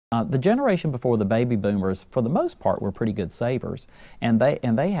The generation before the baby boomers, for the most part, were pretty good savers, and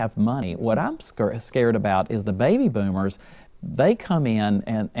they have money. What I'm scared about is the baby boomers. They come in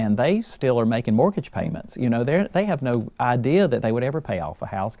and they still are making mortgage payments. You know, they have no idea that they would ever pay off a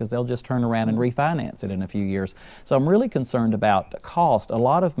house because they'll just turn around and refinance it in a few years. So I'm really concerned about cost. A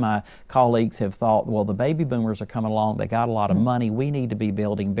lot of my colleagues have thought, well, the baby boomers are coming along, they got a lot of money, we need to be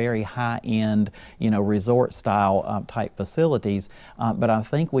building very high-end, you know, resort-style type facilities. But I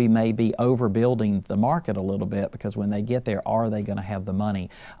think we may be overbuilding the market a little bit, because when they get there, are they going to have the money?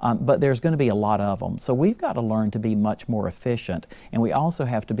 But there's going to be a lot of them. So we've got to learn to be much more efficient. And we also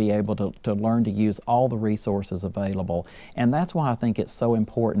have to be able to learn to use all the resources available. And that's why I think it's so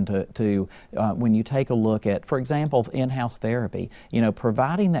important to when you take a look at, for example, in-house therapy, you know,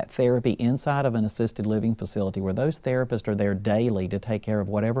 providing that therapy inside of an assisted living facility where those therapists are there daily to take care of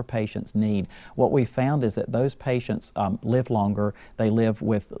whatever patients need. What we found is that those patients live longer, they live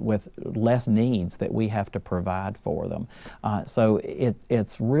with less needs that we have to provide for them. So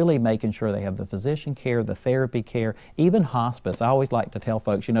it's really making sure they have the physician care, the therapy care, even hospice. I always like to tell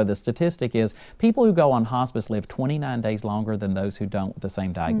folks, you know, the statistic is people who go on hospice live 29 days longer than those who don't with the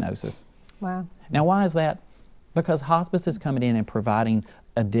same diagnosis. Wow. Now, why is that? Because hospice is coming in and providing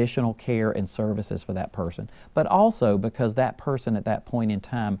additional care and services for that person, but also because that person at that point in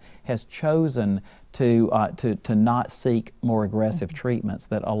time has chosen to not seek more aggressive treatments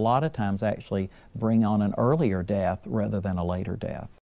that a lot of times actually bring on an earlier death rather than a later death.